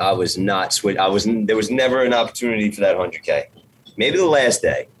 I was not switch. There was never an opportunity for that 100K. Maybe the last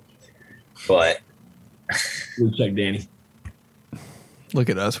day, but. We'll check Danny. Look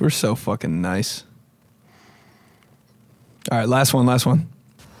at us. We're so fucking nice. All right, last one.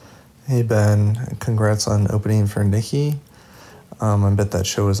 Hey Ben, congrats on opening for Nikki. I bet that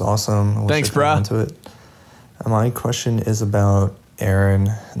show was awesome. I wish Thanks, I could brah. get into it. My question is about Aaron,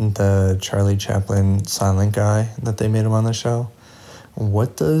 the Charlie Chaplin silent guy that they made him on the show.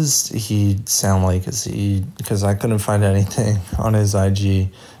 What does he sound like? Because I couldn't find anything on his IG.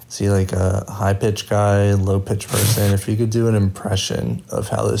 Is he like a high-pitched guy, low-pitched person? If you could do an impression of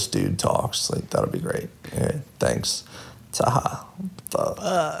how this dude talks, like, that would be great. Yeah, thanks. Taha.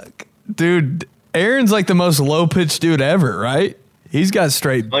 Fuck. Dude, Aaron's like the most low-pitched dude ever, right? He's got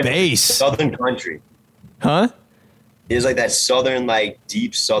straight bass. Southern country. Huh? He has like that southern, like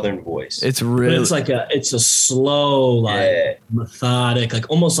deep southern voice. It's really. But it's a slow, like methodic, like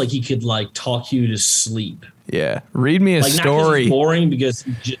almost like he could like talk you to sleep. Yeah. Read me a like, story. Not 'cause he's boring because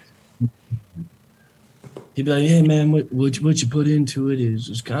he'd be like, "Hey man, what you put into it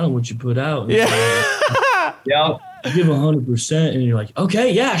is kind of what you put out." And yeah. Give 100%, and you're like,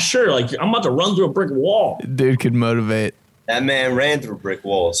 "Okay, yeah, sure." Like I'm about to run through a brick wall. Dude could motivate. That man ran through brick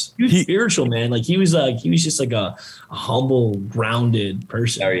walls. He was spiritual, man. Like he was just like a humble, grounded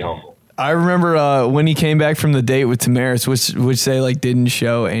person. Very humble. I remember when he came back from the date with Tamaris, which they like didn't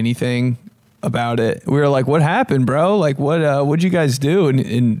show anything about it. We were like, "What happened, bro? Like, what'd you guys do?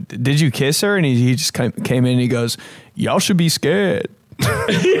 And did you kiss her?" And he just came in and he goes, "Y'all should be scared."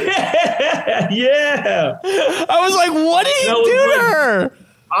 Yeah. I was like, "What did he do to her?"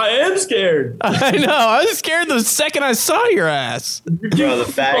 I am scared. I know. I was scared the second I saw your ass. Bro, the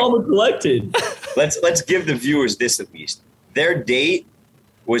fact. All collected. Let's give the viewers this at least. Their date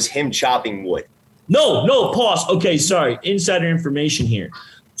was him chopping wood. No, pause. Okay, sorry. Insider information here.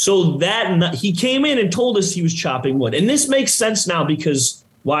 So he came in and told us he was chopping wood. And this makes sense now because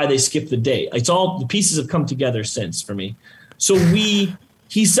why they skipped the date. It's all the pieces have come together since for me. So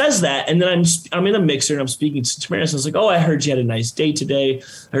he says that, and then I'm in a mixer and I'm speaking to Tamaris. I was like, "Oh, I heard you had a nice day today.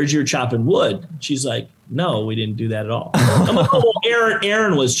 I heard you were chopping wood." She's like, "No, we didn't do that at all." I'm like, "Oh, well,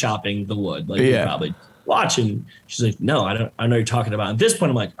 Aaron was chopping the wood. Like, you're probably watching." She's like, "No, I know you're talking about." At this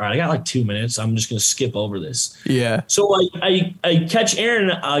point, I'm like, "All right, I got like 2 minutes. I'm just gonna skip over this." Yeah. So I catch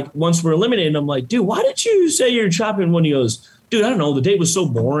Aaron once we're eliminated, and I'm like, "Dude, why did you say you're chopping wood?" He goes, "Dude, I don't know. The date was so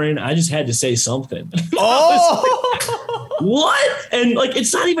boring. I just had to say something." What? And like,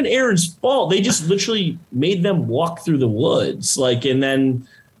 it's not even Aaron's fault. They just literally made them walk through the woods. Like, and then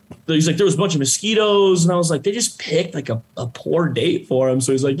he's like, there was a bunch of mosquitoes. And I was like, they just picked like a poor date for him.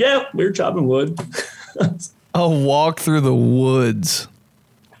 So he's like, "Yeah, we were chopping wood." A walk through the woods.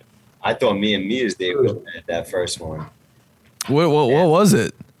 I thought me and Mia's date was bad, that first one. What was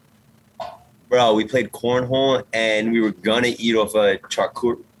it? Bro, we played cornhole and we were gonna eat off a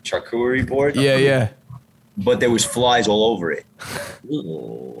charcuterie board. Yeah. But there was flies all over it.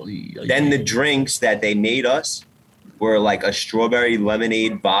 Then the drinks that they made us were like a strawberry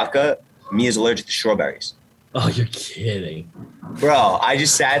lemonade vodka. Mia's allergic to strawberries. Oh, you're kidding. Bro, I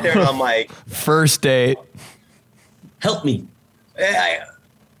just sat there and I'm like, first date. Help me.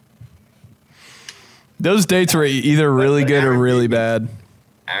 Those dates were either really good or really bad.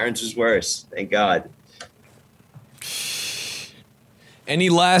 Aaron's was worse. Thank God. Any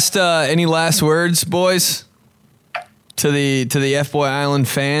last words, boys, to the FBOY Island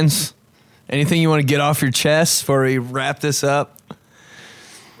fans? Anything you want to get off your chest before we wrap this up?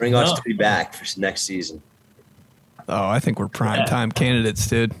 Bring us three back for next season. Oh, I think we're prime time candidates,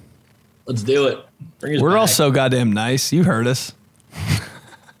 dude. Let's do it. We're all so goddamn nice. You heard us.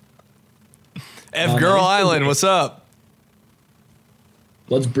 Girl Island, what's up?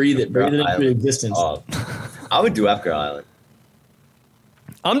 Let's breathe it. Breathe it into existence. I would do F Girl Island.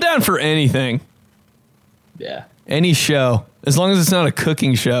 I'm down for anything. Yeah. Any show. As long as it's not a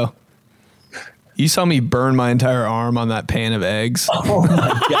cooking show. You saw me burn my entire arm on that pan of eggs. Oh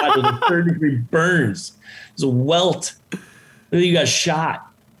my God, it was 3rd-degree burns. It was a welt. You got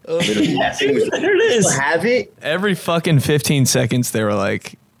shot. There it is. Have it? Every fucking 15 seconds they were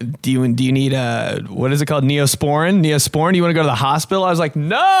like, do you need what is it called? Neosporin? Neosporin? Do you want to go to the hospital? I was like,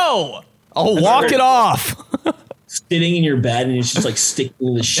 no! I'll walk it off. Sitting in your bed and it's just like sticking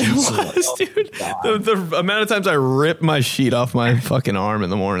to the sheets. Dude, the amount of times I ripped my sheet off my fucking arm in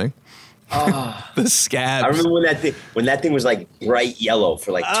the morning. The scabs. I remember when that thing was like bright yellow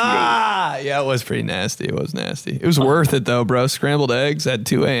for like 2 days. Yeah, it was pretty nasty. It was nasty. It was worth it though, bro. Scrambled eggs at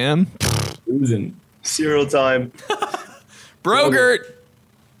 2 a.m. Losing. Cereal time. Brogurt.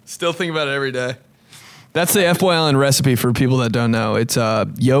 Still think about it every day. That's the FBOY Island recipe for people that don't know. It's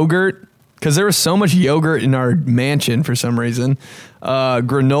yogurt, because there was so much yogurt in our mansion for some reason.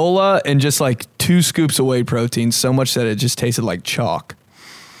 Granola and just like 2 scoops of whey protein, so much that it just tasted like chalk.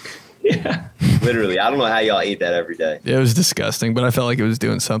 Yeah. Literally. I don't know how y'all ate that every day. It was disgusting, but I felt like it was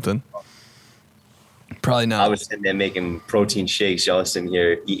doing something. Probably not. I was sitting there making protein shakes. Y'all sitting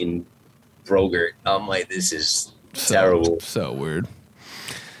here eating Brogurt. I'm like, this is terrible. So weird.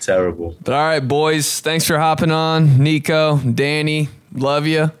 Terrible. But all right, boys. Thanks for hopping on. Niko, Danny, love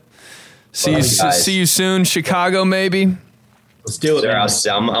you. See you soon. Chicago, maybe. Let's do it.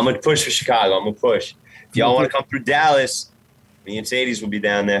 Sir, I'm going to push for Chicago. I'm going to push. If y'all want to come through Dallas, me and Sadie's will be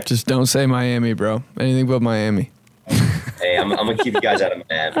down there. Just don't say Miami, bro. Anything but Miami. Hey, I'm going to keep you guys out of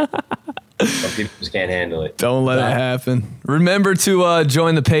Miami. Some people just can't handle it. Don't let it happen. Remember to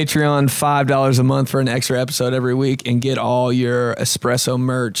join the Patreon, $5 a month for an extra episode every week and get all your espresso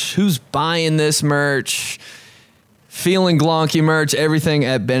merch. Who's buying this merch? Feeling Glonky merch, everything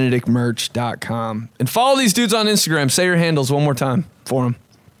at benedictmerch.com. And follow these dudes on Instagram. Say your handles one more time for them.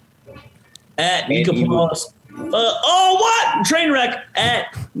 At Niko Paulus. What? Train wreck.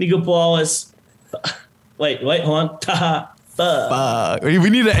 At Niko Paulus. Wait, hold on. Fuck. We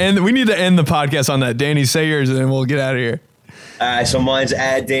need to end the podcast on that. Danny, say yours and then we'll get out of here. All right, so mine's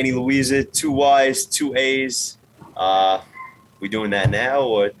at Danny Louisa, 2 Y's, 2 A's. We doing that now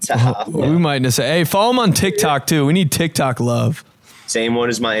or? We might just say, hey, follow him on TikTok too. We need TikTok love. Same one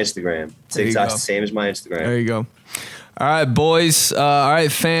as my Instagram. TikTok's the same as my Instagram. There you go. All right, boys. All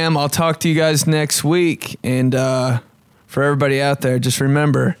right, fam. I'll talk to you guys next week. And for everybody out there, just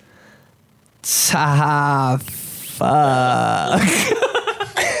remember, fuck.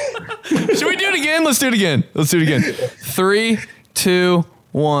 Should we do it again? Let's do it again. 3, 2,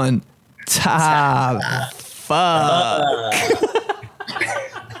 1. Fuck.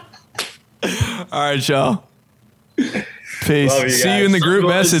 All right, y'all. Peace. See you in the group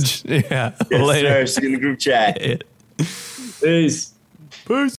message. Yeah. Yes, Later. sir. See you in the group chat. Peace.